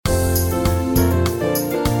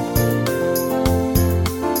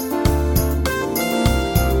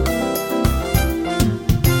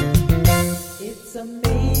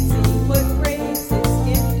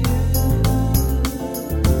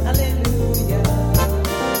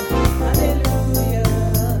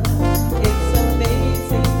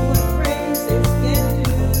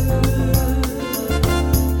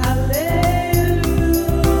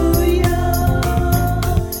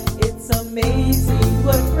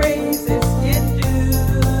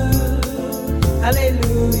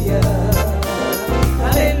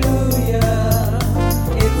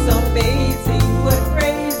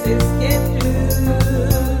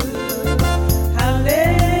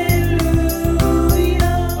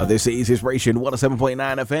This is Inspiration 107.9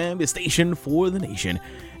 FM, the station for the nation.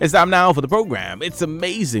 It's time now for the program. It's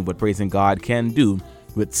amazing what praising God can do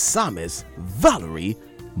with psalmist Valerie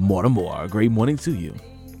Mortimer. Great morning to you.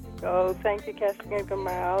 Oh, thank you, Catherine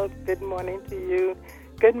Gamal. Good morning to you.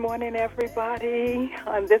 Good morning, everybody,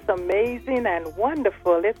 on this amazing and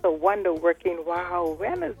wonderful, it's a wonder-working, wow,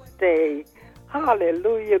 Wednesday.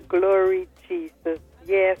 Hallelujah, glory, Jesus.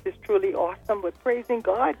 Yes, it's truly awesome what praising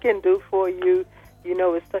God can do for you. You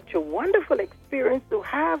know, it's such a wonderful experience to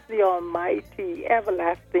have the almighty,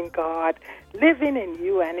 everlasting God living in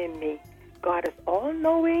you and in me. God is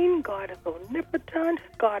all-knowing. God is omnipotent.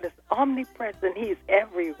 God is omnipresent. He is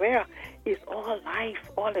everywhere. He's all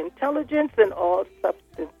life, all intelligence, and all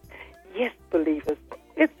substance. Yes, believers,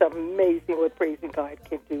 it's amazing what praising God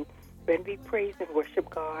can do. When we praise and worship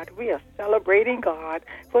God, we are celebrating God.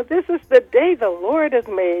 For this is the day the Lord has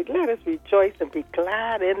made. Let us rejoice and be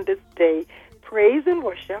glad in this day. Praise and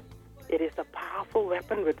worship, it is a powerful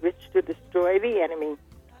weapon with which to destroy the enemy.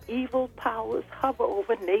 Evil powers hover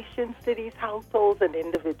over nations, cities, households, and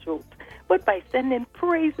individuals. But by sending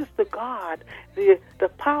praises to God, the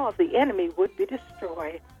power of the enemy would be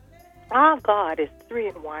destroyed. Our God is three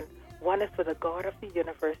in one. One is for the God of the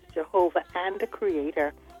universe, Jehovah, and the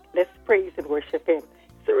Creator. Let's praise and worship Him.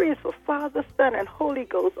 Three is for Father, Son, and Holy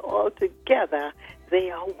Ghost. All together, they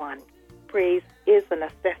are one. Praise is a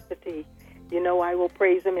necessity. You know, I will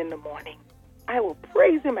praise Him in the morning. I will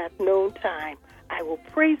praise Him at noontime. I will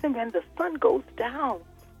praise Him when the sun goes down.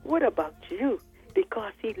 What about you?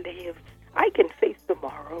 Because He lives, I can face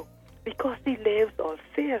tomorrow. Because He lives, all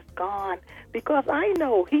fear is gone. Because I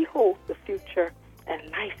know He holds the future,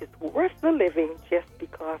 and life is worth the living just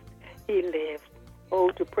because He lives. Oh,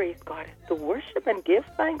 to praise God is to worship and give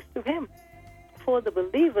thanks to Him. For the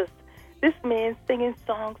believers, this means singing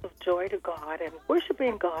songs of joy to God and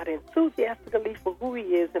worshiping God enthusiastically for who He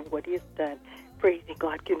is and what He has done. Praising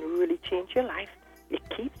God can really change your life. It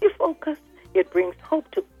keeps you focused. It brings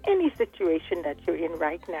hope to any situation that you're in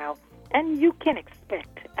right now. And you can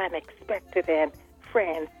expect an expected end.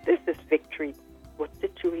 Friends, this is victory. What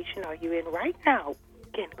situation are you in right now?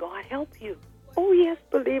 Can God help you? Oh, yes,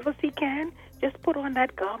 believers, He can. Just put on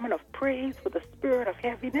that garment of praise for the spirit of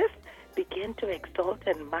heaviness. Begin to exalt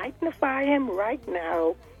and magnify Him right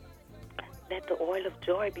now. Let the oil of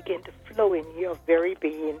joy begin to flow in your very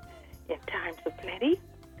being. In times of plenty,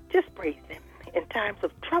 just praise Him. In times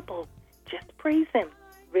of trouble, just praise Him.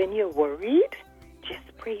 When you're worried,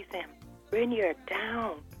 just praise Him. When you're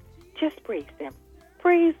down, just praise Him.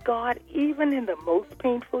 Praise God even in the most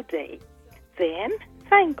painful day. Then,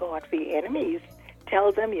 thank God for your enemies.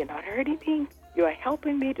 Tell them you're not hurting me. You are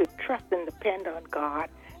helping me to trust and depend on God.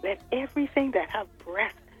 Let everything that have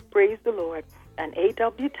breath praise the Lord. And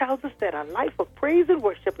A.W. tells us that a life of praise and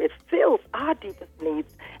worship, it fills our deepest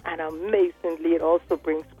needs. And amazingly, it also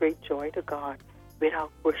brings great joy to God.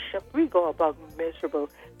 Without worship, we go about miserable.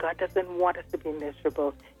 God doesn't want us to be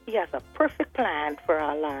miserable. He has a perfect plan for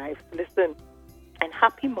our lives. Listen, in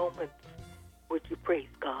happy moments, would you praise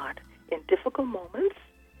God? In difficult moments,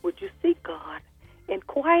 would you seek God? In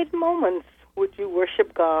quiet moments, would you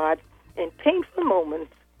worship God? In painful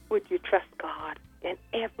moments, would you trust God? In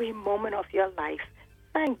every moment of your life,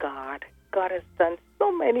 thank God. God has done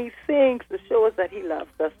so many things to show us that He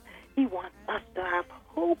loves us. He wants us to have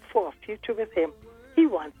hope for a future with Him. He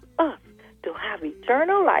wants us to have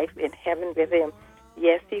eternal life in heaven with Him.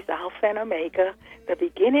 Yes, He's Alpha and Omega, the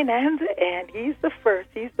beginning and the end. He's the first,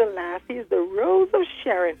 He's the last. He's the rose of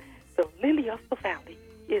Sharon, the lily of the valley.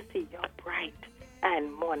 Is He your bright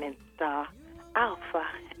and morning star, Alpha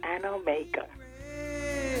and Omega?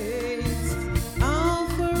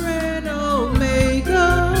 Alpha and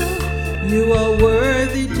Omega, you are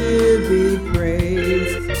worthy to be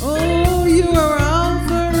praised. Oh, you are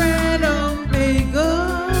Alpha and Omega,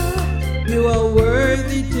 you are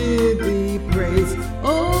worthy to be praised.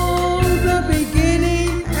 Oh, the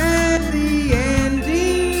beginning and the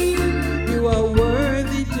ending, you are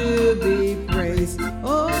worthy to be praised.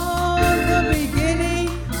 Oh, the beginning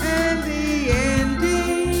and the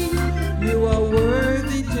ending, you are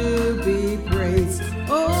worthy to be praised.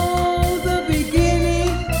 Oh, the beginning,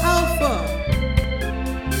 Alpha,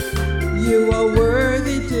 you are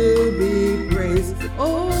worthy to be praised.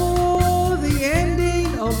 Oh, the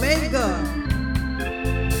ending, Omega,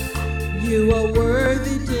 you are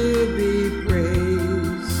worthy to be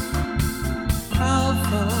praised.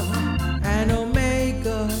 Alpha and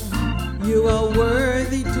Omega, you are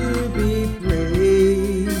worthy to be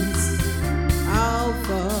praised.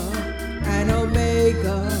 Alpha and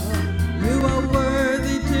Omega, you are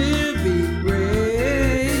worthy to be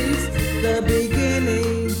praised. The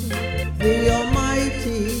beginning, the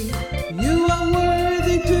Almighty,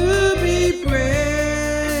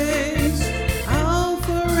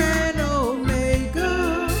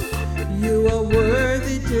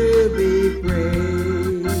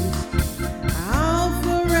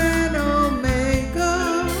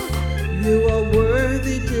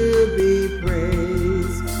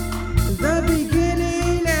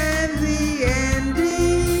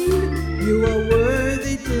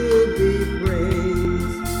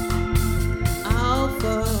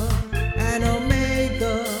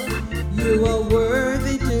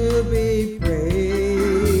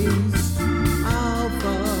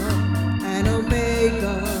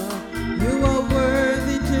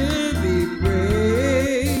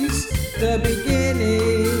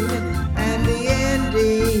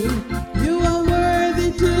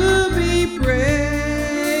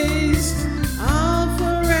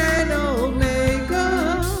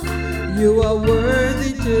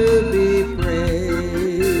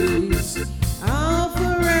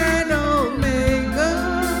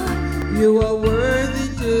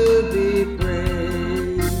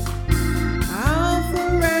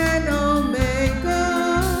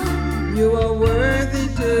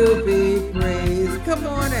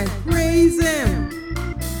 praise him.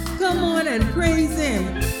 Come on and praise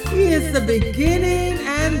him. He is the beginning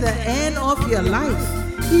and the end of your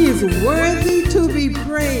life. He is worthy to be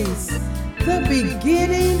praised. The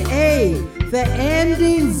beginning A, the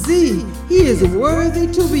ending Z. He is worthy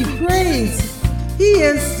to be praised. He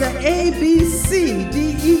is the A, B, C,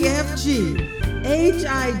 D, E, F, G, H,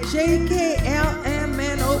 I, J, K, L, M,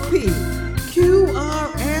 N, O, P, Q,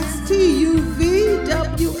 R, S, T, U, V,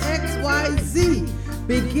 W, X, Y, Z.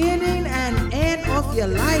 Beginning and end of your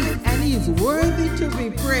life, and he is worthy to be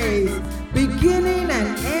praised. Beginning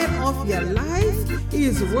and end of your life, he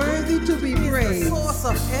is worthy to be praised. The source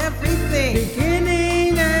of everything.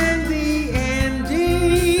 Beginning and the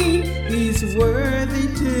ending, he's worthy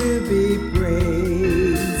to be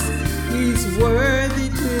praised. He's worthy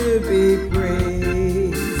to be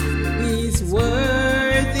praised. He's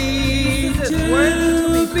worthy to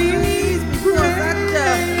be praised. Because at the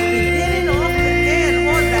beginning of the end,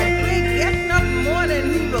 on that great getting up morning,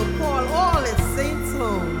 he will call all his saints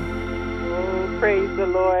home. Praise the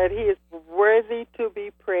Lord. He is worthy to be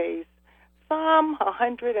praised. Psalm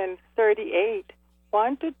 138,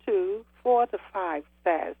 1-2, 4-5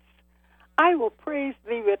 says, I will praise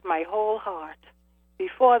thee with my whole heart.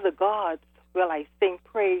 Before the gods will I sing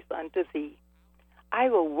praise unto thee. I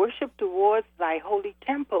will worship towards thy holy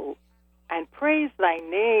temple and praise thy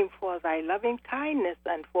name for thy loving kindness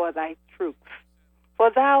and for thy truth. For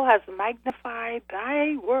thou hast magnified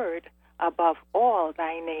thy word above all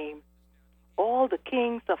thy name. All the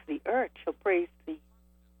kings of the earth shall praise thee,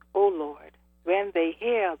 O Lord, when they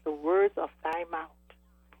hear the words of thy mouth.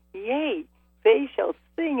 Yea, they shall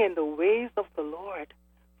sing in the ways of the Lord,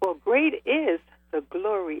 for great is the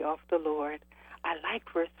glory of the Lord. I like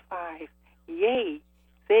verse 5. Yea,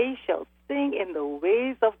 they shall sing in the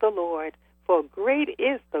ways of the Lord, for great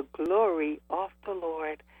is the glory of the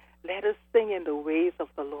Lord. Let us sing in the ways of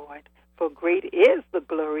the Lord, for great is the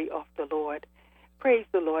glory of the Lord. Praise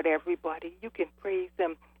the Lord, everybody. You can praise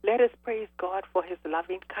him. Let us praise God for his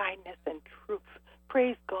loving kindness and truth.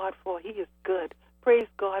 Praise God for he is good. Praise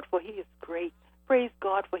God for he is great. Praise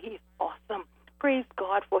God for he is awesome. Praise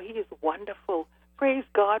God for he is wonderful. Praise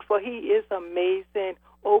God for he is amazing.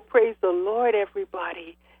 Oh, praise the Lord,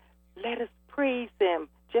 everybody. Let us praise him.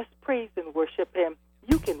 Just praise and worship him.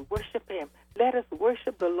 You can worship him. Let us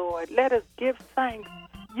worship the Lord. Let us give thanks.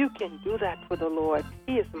 You can do that for the Lord.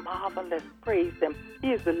 He is marvelous. Praise him.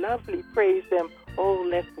 He is lovely. Praise him. Oh,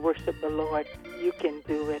 let's worship the Lord. You can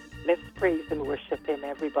do it. Let's praise and worship him,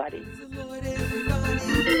 everybody. Praise the Lord,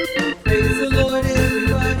 everybody. Praise the Lord,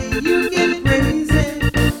 everybody. You can praise him.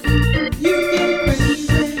 You can praise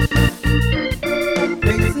him.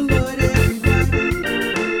 Praise the Lord, everybody.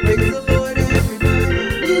 Praise the Lord, everybody.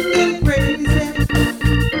 You can praise him.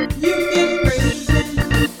 You can praise him.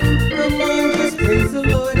 Come on, just praise the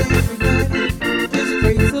Lord, everybody. Just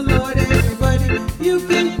praise the Lord, everybody. You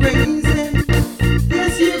can praise him.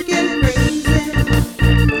 Yes, you can praise him.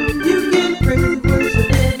 You can praise and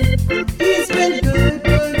worship him. He's been good,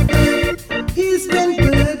 good, good.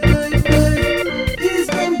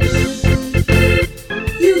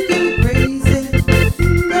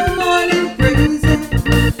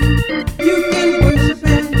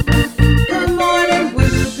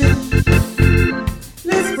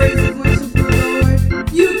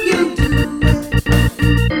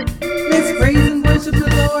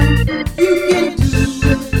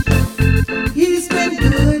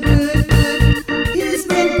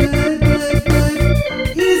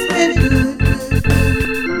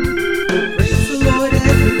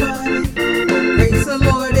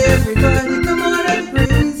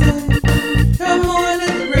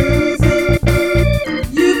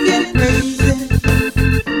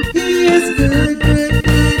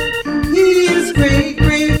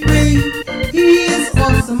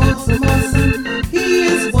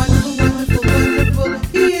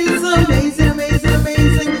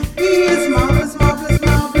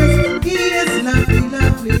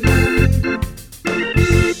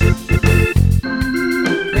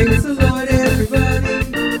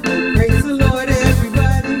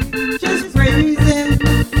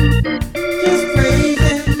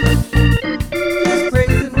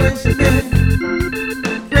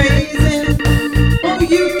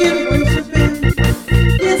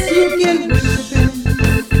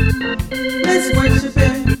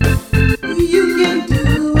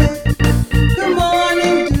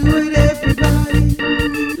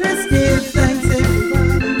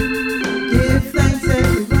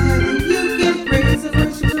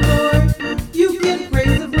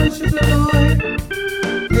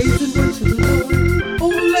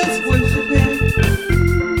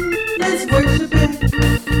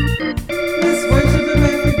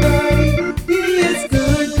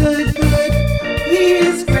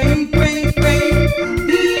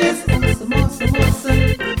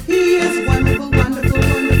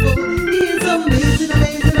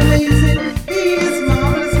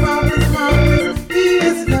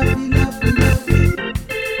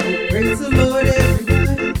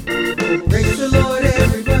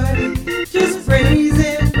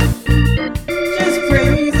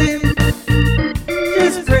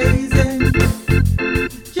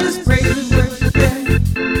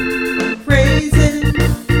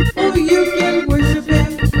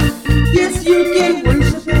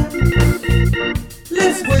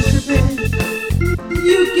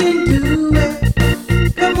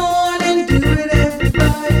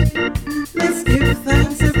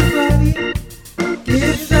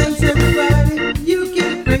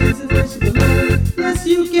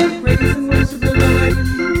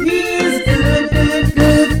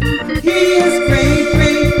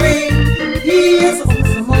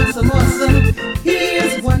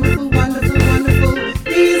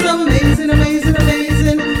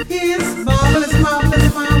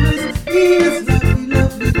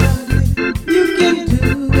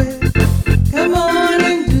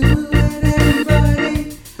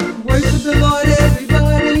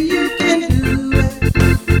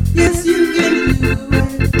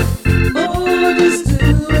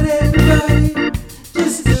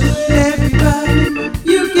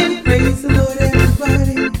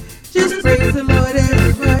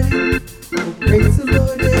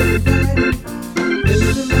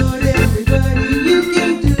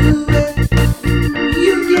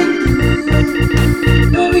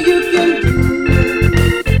 Oh, you can do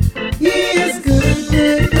it. He is good,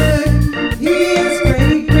 good, good. He is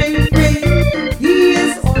great, great, great. He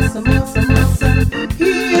is awesome, awesome, awesome.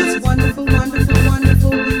 He is wonderful, wonderful,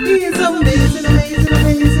 wonderful. He is amazing, amazing,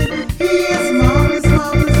 amazing. He is marvelous,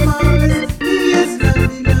 marvelous, marvelous. He is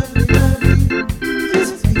lovely, lovely, lovely.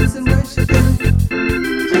 Just praise and worship Him.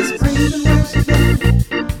 Just praise and worship Him.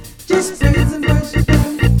 Just praise and worship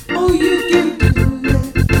Him. Oh, you can do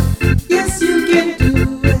it. Yes, you can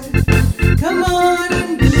do it. Come on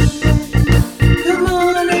and do it. Come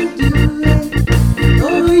on and do it.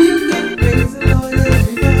 Oh, you can praise the Lord,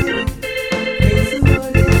 everybody. Praise the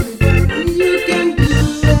Lord, everybody. You can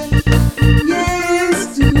do it.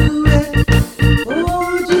 Yes, do it.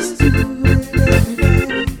 Oh, just do it,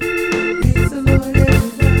 everybody. Praise the Lord,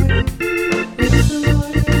 everybody. Praise the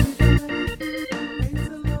Lord, everybody. Praise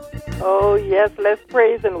the Lord, everybody. Oh, yes, let's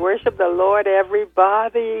praise and worship the Lord,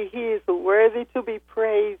 everybody. He is worthy to be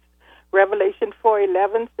praised. Revelation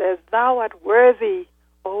 4:11 says, Thou art worthy,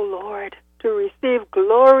 O Lord, to receive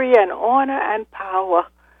glory and honor and power,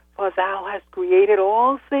 for thou hast created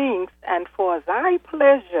all things, and for thy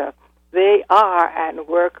pleasure they are and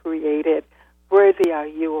were created. Worthy are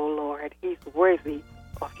you, O Lord. He's worthy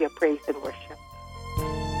of your praise and worship.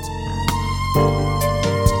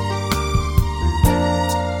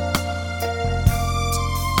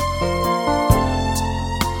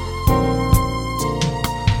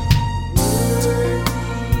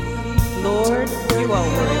 Lord, you are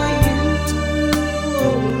worthy.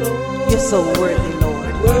 You're so worthy,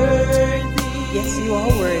 Lord. Yes, you are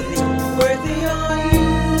worthy. Worthy are you,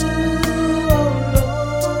 oh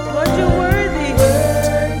Lord. Lord, you're worthy.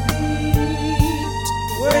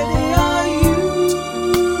 Worthy are you,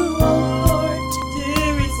 oh Lord,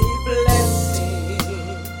 to receive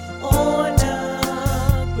blessing, honor,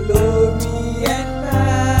 glory, and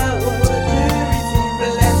power. To receive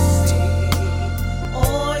blessing,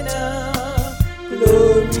 honor,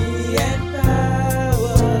 glory, and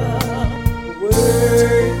power.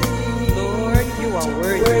 Worthy, Lord, you are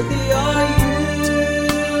worthy. worthy are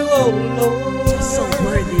you, oh Lord. You're so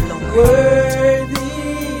worthy, Lord. Worthy,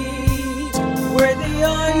 worthy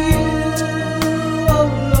are you,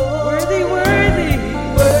 oh Lord. Worthy, worthy.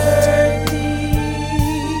 Worthy,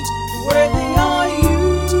 worthy are you,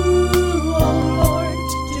 oh Lord,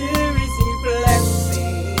 to receive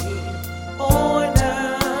blessing,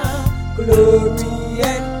 honor, glory,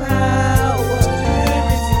 and power. To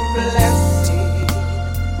receive blessing,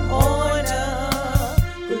 honor,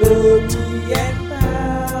 glory, and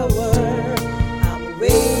power. I'm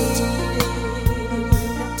waiting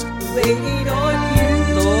on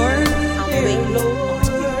you, Lord, I'm dear waiting on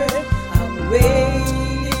you. Lord. I'm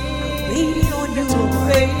waiting on you, Lord.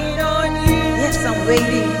 waiting on you. Yes, I'm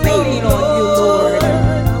waiting on you, Lord.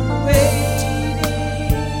 I'm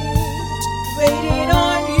waiting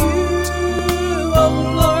on you, oh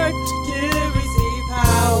Lord, to receive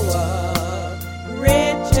power,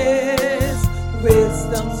 riches,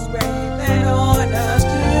 wisdom, strength, and honor.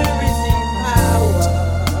 To receive power,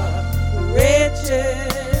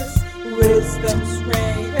 riches, wisdom,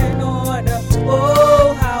 strength, and honor.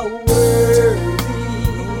 Oh, how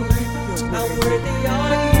worthy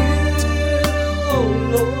are you,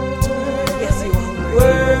 oh Lord. Yes, you are worthy.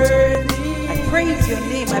 Worthy, I praise your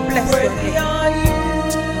name. I bless your worthy name. are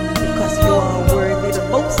you, Because you are worthy, the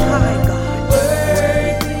most high God.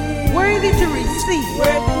 worthy, Worthy to receive.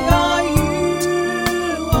 worthy are you,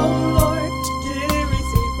 oh Lord, to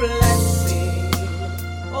receive blessing,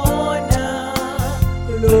 honor,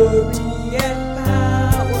 glory, and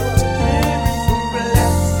power. To receive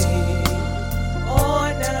blessing,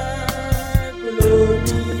 honor,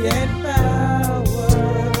 glory, and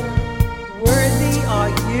power. Worthy are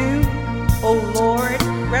you, O Lord.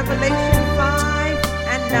 Revelation 5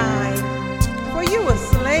 and 9. For you were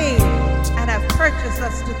slain and have purchased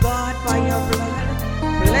us to God by your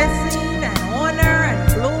blood. Blessing and honor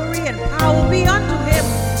and glory and power be unto him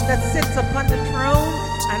that sits upon the throne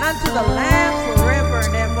and unto the Lamb forever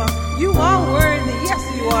and ever. You are worthy. Yes,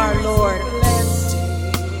 you are, Lord.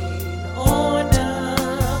 Blessing,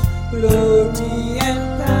 honor, glory,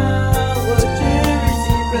 and power. To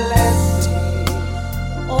receive blessing,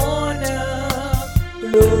 honor,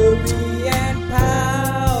 glory, and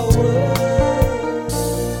power.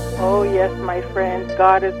 Oh, yes, my friends,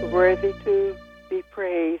 God is worthy to be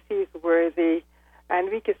praised. He's worthy. And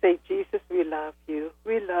we can say, Jesus, we love you.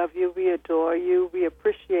 We love you. We adore you. We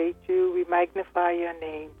appreciate you. We magnify your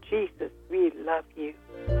name. Jesus, we love you.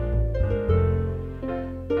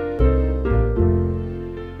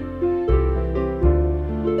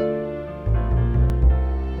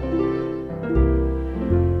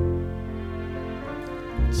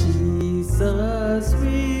 Jesus,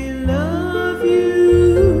 we love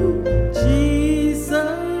you.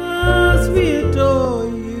 Jesus, we adore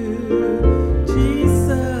you.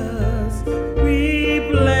 Jesus, we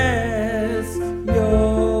bless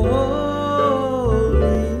your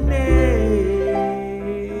holy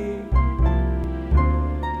name.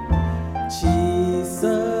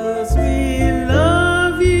 Jesus, we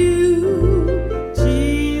love you.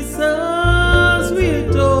 Jesus, we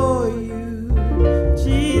adore you.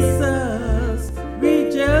 Jesus,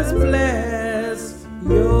 we just bless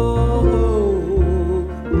your holy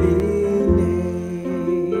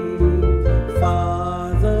name.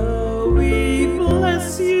 Father, we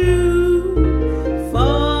bless you.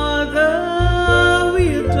 Father,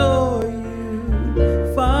 we adore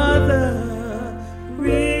you. Father,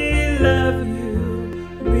 we love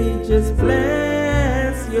you. We just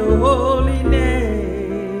bless your holy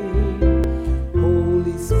name.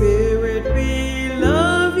 Holy Spirit, we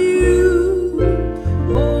love you.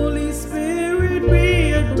 Holy Spirit,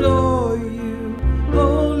 we adore you.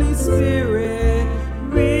 Holy Spirit,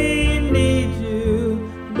 we need you.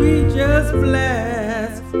 We just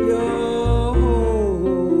bless your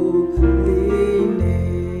holy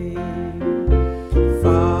name.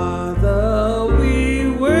 Father,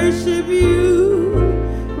 we worship you.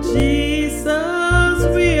 Jesus,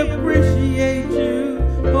 we appreciate you.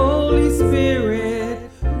 Holy Spirit,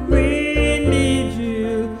 we need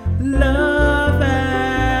you. Love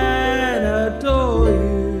and adore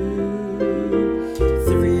you.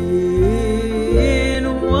 3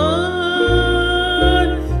 in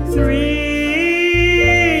 1,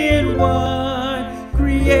 3 in 1.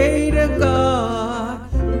 Creator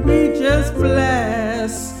God, we just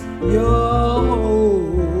bless your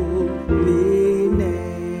holy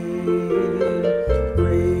name.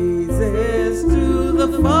 Praises to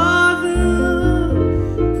the Father,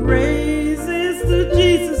 praises to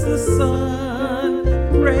Jesus the Son,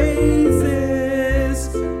 praises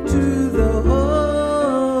to the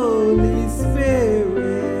Holy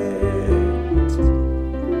Spirit.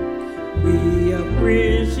 We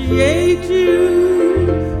appreciate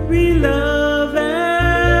you. We love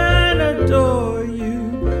and adore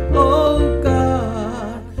you. Oh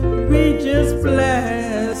God, we just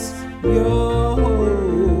bless your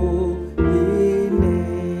holy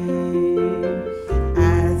name.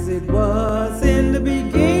 As it was in the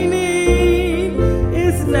beginning,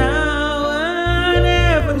 is now and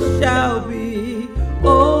ever shall be.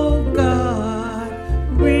 Oh God,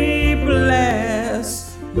 we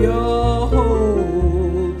bless your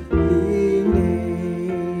holy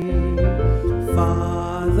name.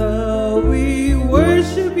 Father, we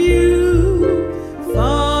worship you.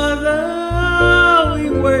 Father, we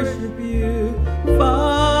worship you.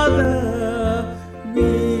 Father,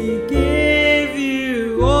 we give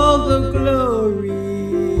you all the glory.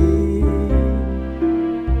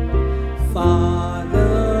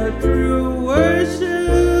 Father, true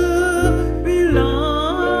worship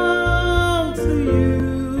belongs to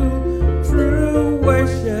you. True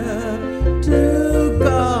worship to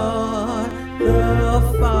God the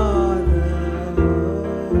Father.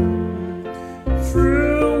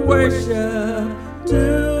 True worship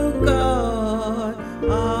to God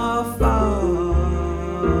our Father.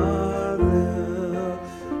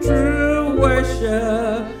 True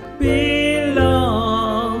worship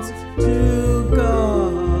belongs to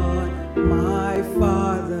God my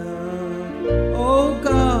Father. Oh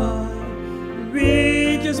God,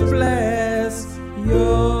 we just bless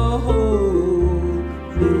your holy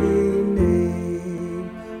name.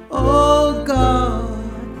 Oh God,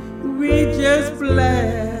 we just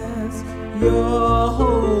bless your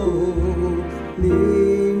holy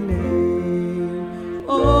name.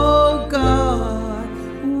 Oh God,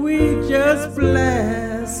 we just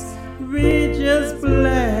bless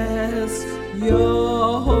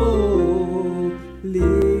your holy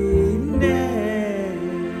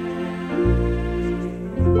name.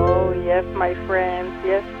 Oh, yes, my friends.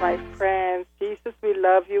 Yes, my friends. Jesus, we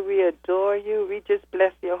love you. We adore you. We just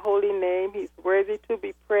bless your holy name. He's worthy to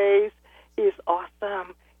be praised. He's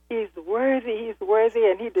awesome. He's worthy,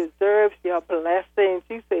 and he deserves your blessings.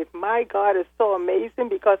 You say, my God is so amazing,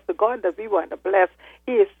 because the God that we want to bless,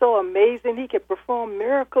 he is so amazing. He can perform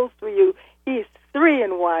miracles for you. He's 3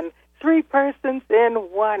 in 1, 3 persons in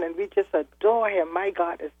one, and we just adore him. My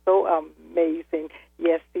God is so amazing.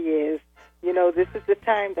 Yes, he is. You know, this is the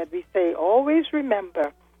time that we say, always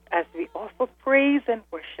remember, as we offer praise and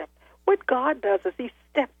worship, what God does is he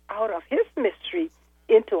steps out of his mystery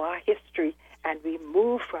into our history, and we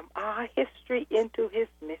move from our history into his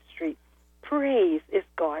mystery. Praise is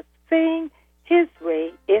God's thing. His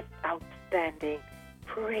way is outstanding.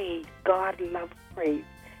 Praise. God loves praise.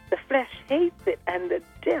 The flesh hates it, and the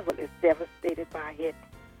devil is devastated by it.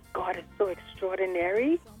 God is so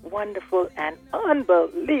extraordinary, wonderful, and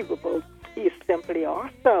unbelievable. He is simply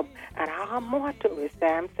awesome. And our motto is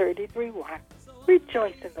Psalm 33:1.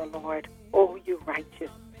 Rejoice in the Lord, O you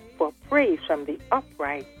righteous, for praise from the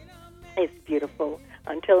upright is beautiful.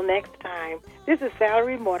 Until next time, this is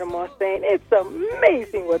Valerie Mortimer saying it's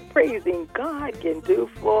amazing what praising God can do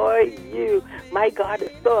for you. My God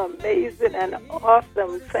is so amazing and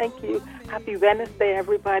awesome. Thank you. Happy Wednesday,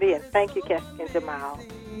 everybody, and thank you, Keston Jamal.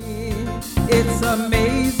 It's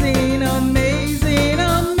amazing, amazing,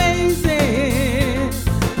 amazing.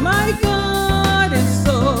 My God is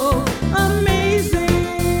so amazing.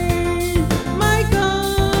 My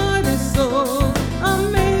God is so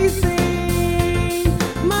amazing.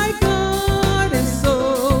 My God is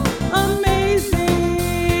so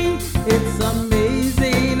amazing. It's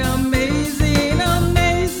amazing, amazing,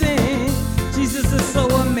 amazing. Jesus is so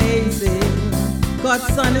amazing. God's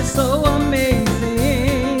Son is so amazing.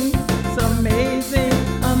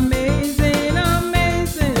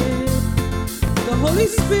 Holy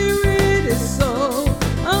Spirit is so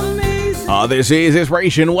amazing. This is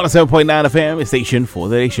Inspiration 107.9 FM, a station for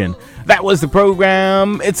the nation. That was the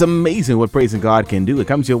program. It's amazing what praising God can do. It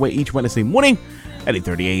comes your way each Wednesday morning at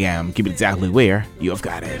 8:30 a.m. Keep it exactly where you have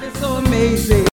got it. It's so amazing.